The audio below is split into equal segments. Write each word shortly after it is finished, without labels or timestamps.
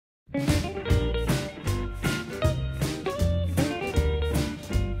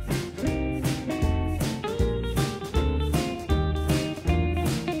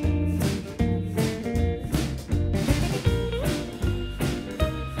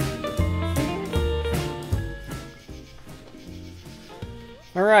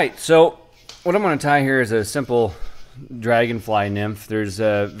Alright, so what I'm going to tie here is a simple dragonfly nymph. There's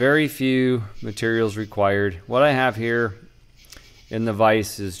very few materials required. What I have here in the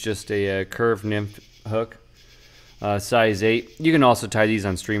vise is just a curved nymph hook, size 8. You can also tie these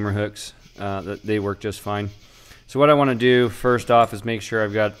on streamer hooks. They work just fine. So what I want to do first off is make sure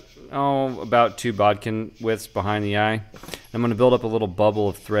I've got about 2 bodkin widths behind the eye. I'm going to build up a little bubble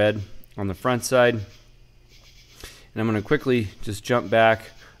of thread on the front side. And I'm going to quickly just jump back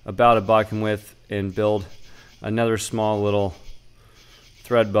about a bodkin width and build another small little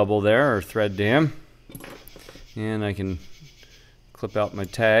thread bubble there, or thread dam. And I can clip out my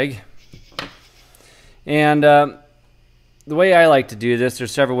tag. And the way I like to do this,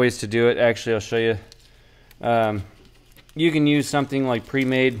 there's several ways to do it. Actually, I'll show you. You can use something like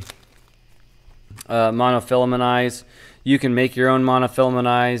pre-made monofilament eyes. You can make your own monofilament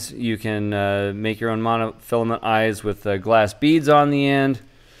eyes. You can make your own monofilament eyes with glass beads on the end.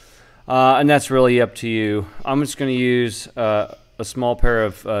 And that's really up to you. I'm just going to use a small pair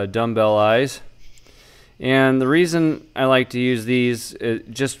of dumbbell eyes. And the reason I like to use these, it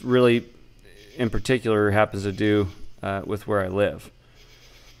just really in particular happens to do with where I live.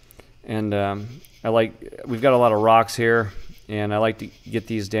 And we've got a lot of rocks here, and I like to get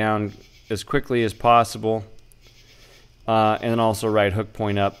these down as quickly as possible. And then also right hook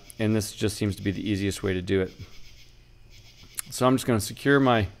point up, and this just seems to be the easiest way to do it. So I'm just going to secure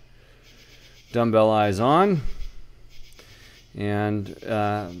my dumbbell eyes on, and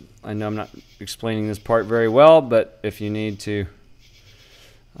I know I'm not explaining this part very well, but if you need to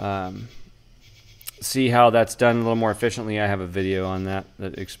see how that's done a little more efficiently, I have a video on that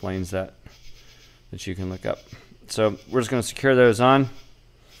explains that you can look up. So we're just going to secure those on,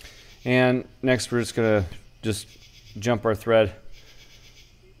 and next we're just going to jump our thread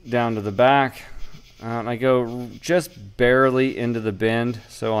down to the back. I go just barely into the bend,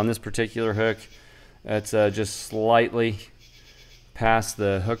 so on this particular hook it's just slightly past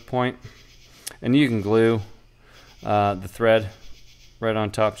the hook point, and you can glue the thread right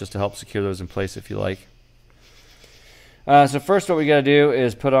on top just to help secure those in place if you like. So first what we got to do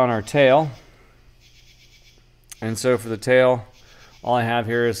is put on our tail, and so for the tail all I have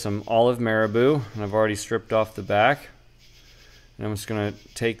here is some olive marabou, and I've already stripped off the back. And I'm just going to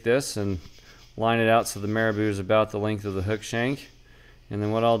take this and line it out so the marabou is about the length of the hook shank. And then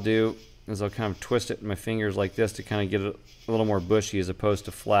what I'll do is I'll kind of twist it in my fingers like this to kind of get it a little more bushy as opposed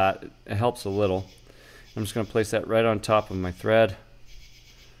to flat. It helps a little. I'm just going to place that right on top of my thread.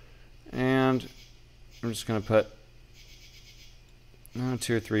 And I'm just going to put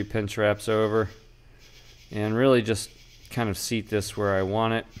 2 or 3 pin traps over and really just kind of seat this where I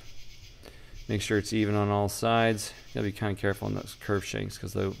want it. Make sure it's even on all sides. You gotta be kind of careful on those curved shanks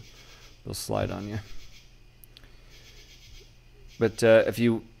because they'll slide on you. But if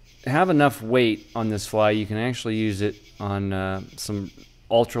you have enough weight on this fly, you can actually use it on some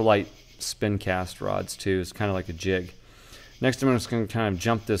ultralight spin cast rods too. It's kind of like a jig. Next, I'm just going to kind of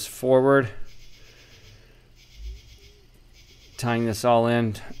jump this forward, tying this all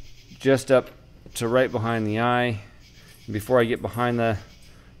in just up to right behind the eye. And before I get behind the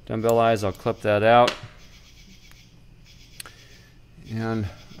dumbbell eyes, I'll clip that out, and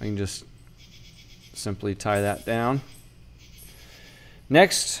I can just simply tie that down.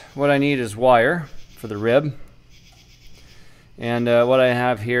 Next, what I need is wire for the rib, and what I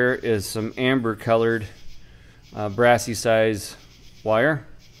have here is some amber colored brassy size wire.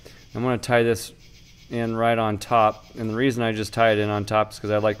 I'm going to tie this in right on top, and the reason I just tie it in on top is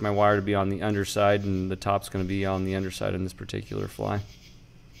because I like my wire to be on the underside, and the top's going to be on the underside in this particular fly.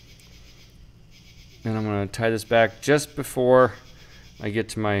 And I'm going to tie this back just before I get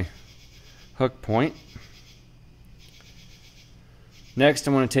to my hook point. Next,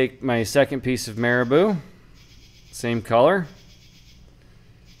 I'm going to take my second piece of marabou, same color,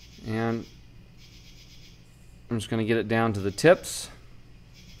 and I'm just going to get it down to the tips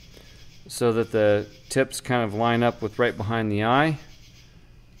so that the tips kind of line up with right behind the eye.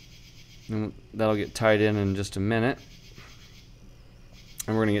 And that'll get tied in just a minute.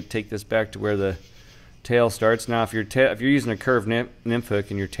 And we're going to take this back to where the tail starts. Now if you're using a curved nymph hook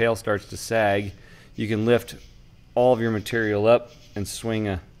and your tail starts to sag, you can lift all of your material up and swing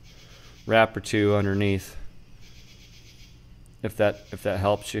a wrap or two underneath, if that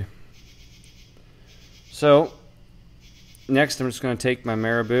helps you. So next I'm just going to take my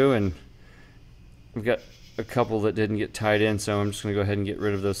marabou, and I've got a couple that didn't get tied in, so I'm just going to go ahead and get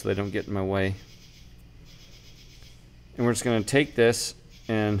rid of those so they don't get in my way. And we're just going to take this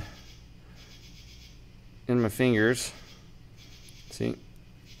and in my fingers, see, I'm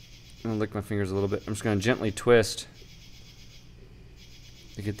going to lick my fingers a little bit. I'm just going to gently twist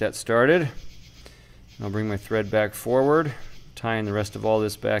to get that started. I'll bring my thread back forward, tying the rest of all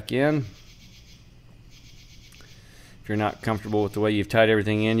this back in. If you're not comfortable with the way you've tied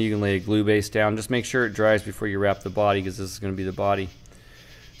everything in, you can lay a glue base down. Just make sure it dries before you wrap the body, because this is going to be the body.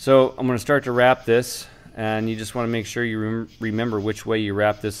 So I'm going to start to wrap this, and you just want to make sure you remember which way you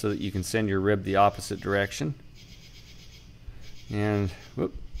wrap this so that you can send your rib the opposite direction. And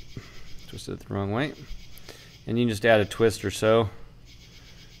whoop, twisted it the wrong way. And you can just add a twist or so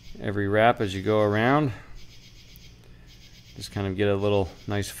every wrap as you go around. Just kind of get a little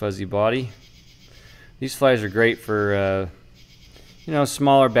nice fuzzy body. These flies are great for you know,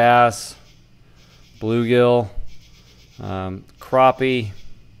 smaller bass, bluegill, crappie,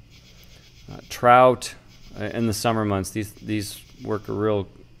 trout in the summer months. These work a real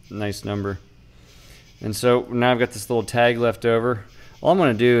nice number. And so now I've got this little tag left over. All I'm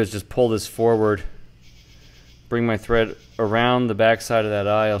going to do is just pull this forward, bring my thread around the back side of that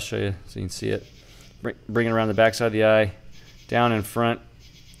eye. I'll show you so you can see it. Bring it around the back side of the eye, down in front,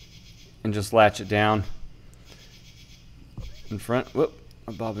 and just latch it down in front. Whoop,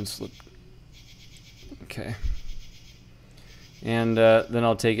 my bobbin slipped. Okay. And then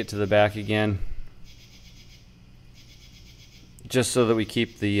I'll take it to the back again, just so that we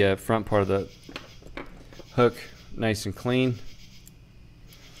keep the front part of the hook nice and clean.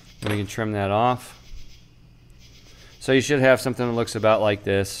 And we can trim that off. So you should have something that looks about like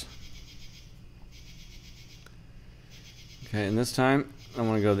this. Okay, and this time I'm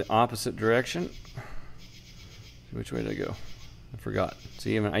going to go the opposite direction. Which way did I go? I forgot.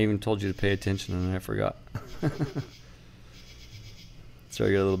 See, I even told you to pay attention and I forgot. So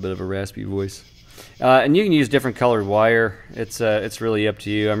I got a little bit of a raspy voice. And you can use different colored wire. It's really up to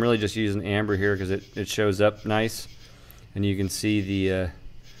you. I'm really just using amber here because it shows up nice, and you can see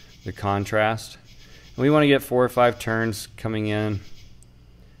the contrast. And we want to get 4 or 5 turns coming in,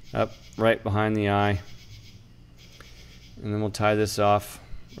 up right behind the eye, and then we'll tie this off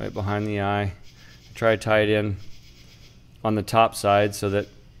right behind the eye. Try to tie it in on the top side so that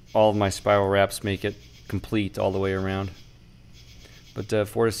all of my spiral wraps make it complete all the way around. But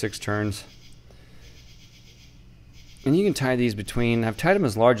 4 to 6 turns. And you can tie these between, I've tied them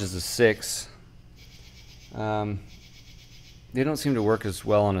as large as a 6. They don't seem to work as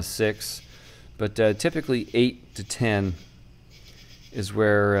well on a 6, but typically 8 to 10 is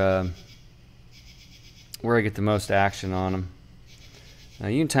where I get the most action on them.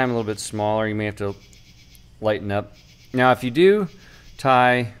 You can tie them a little bit smaller. You may have to lighten up. Now, if you do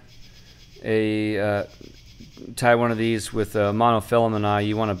tie one of these with a monofilament eye,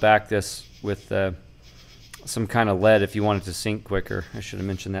 you want to back this with some kind of lead if you want it to sink quicker. I should have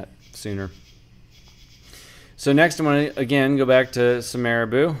mentioned that sooner. So next I'm going to again go back to some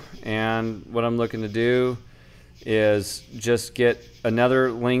marabou, and what I'm looking to do is just get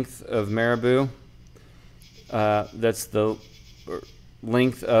another length of marabou. That's the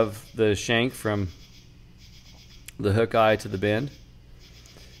length of the shank from the hook eye to the bend,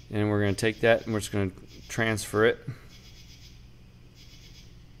 and we're going to take that and we're just going to transfer it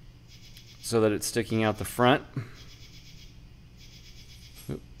so that it's sticking out the front.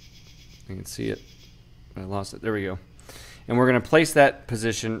 Oop, you can see it. I lost it. There we go. And we're going to place that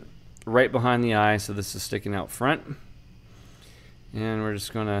position right behind the eye, so this is sticking out front. And we're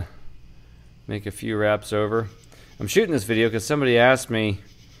just going to make a few wraps over. I'm shooting this video because somebody asked me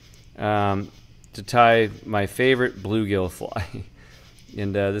to tie my favorite bluegill fly.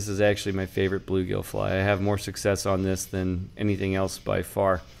 And this is actually my favorite bluegill fly. I have more success on this than anything else by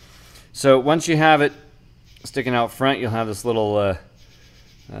far. So once you have it sticking out front, you'll have this little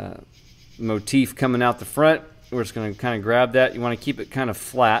motif coming out the front. We're just going to kind of grab that. You want to keep it kind of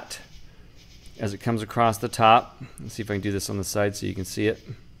flat as it comes across the top. Let's see if I can do this on the side so you can see it.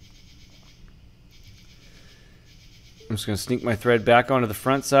 I'm just going to sneak my thread back onto the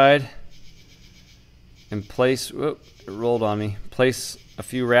front side and place, whoop, it rolled on me, place a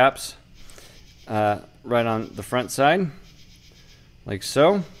few wraps right on the front side, like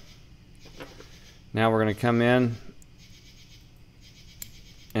so. Now we're going to come in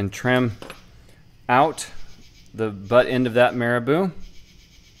and trim out the butt end of that marabou.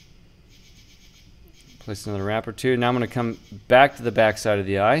 Place another wrap or two. Now I'm going to come back to the back side of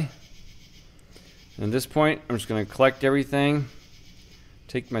the eye. And at this point, I'm just going to collect everything,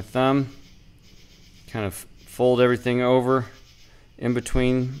 take my thumb, kind of fold everything over in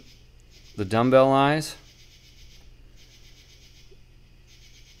between the dumbbell eyes.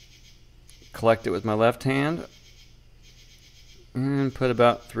 Collect it with my left hand and put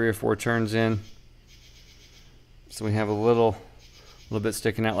about 3 or 4 turns in, so we have a little bit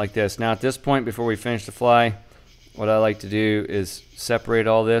sticking out like this. Now at this point, before we finish the fly, what I like to do is separate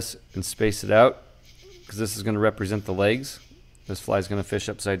all this and space it out, because this is going to represent the legs. This fly is going to fish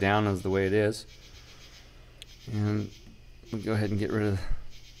upside down as the way it is. And we'll go ahead and get rid of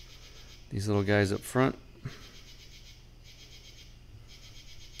these little guys up front.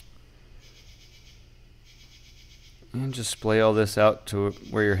 And just splay all this out to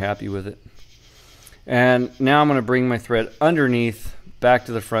where you're happy with it. And now I'm going to bring my thread underneath, back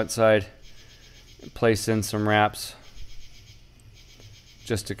to the front side, and place in some wraps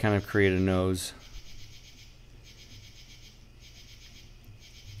just to kind of create a nose.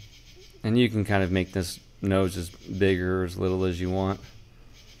 And you can kind of make this nose as big or as little as you want.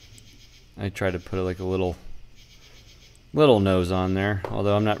 I try to put like a little nose on there,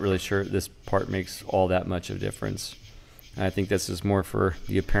 although I'm not really sure this part makes all that much of a difference. I think this is more for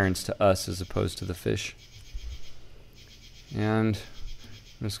the appearance to us as opposed to the fish. And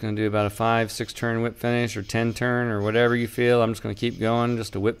I'm just going to do about a 5-6 turn whip finish, or 10 turn, or whatever you feel. I'm just going to keep going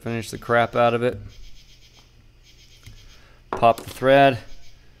just to whip finish the crap out of it. Pop the thread,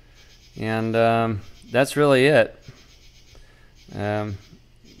 and that's really it.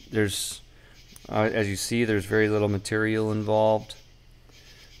 There's, as you see, there's very little material involved,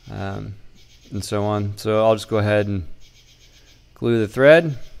 and so on. So I'll just go ahead and glue the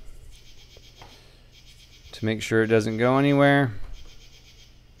thread to make sure it doesn't go anywhere.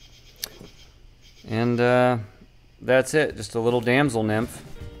 And that's it, just a little damsel nymph.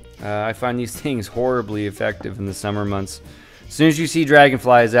 I find these things horribly effective in the summer months. As soon as you see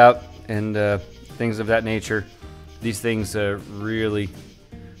dragonflies out and things of that nature, these things really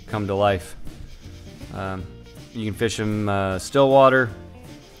come to life. You can fish them still water.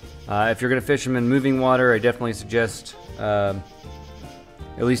 If you're going to fish them in moving water, I definitely suggest, at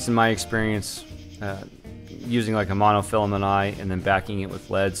least in my experience, using like a monofilament eye and then backing it with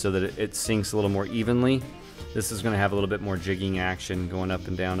lead so that it sinks a little more evenly. This is going to have a little bit more jigging action going up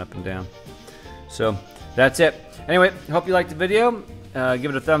and down, up and down. So that's it. Anyway, hope you liked the video. Give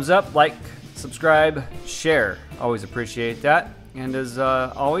it a thumbs up, like, subscribe, share. Always appreciate that. And as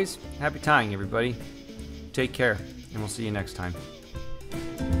always, happy tying, everybody. Take care, and we'll see you next time.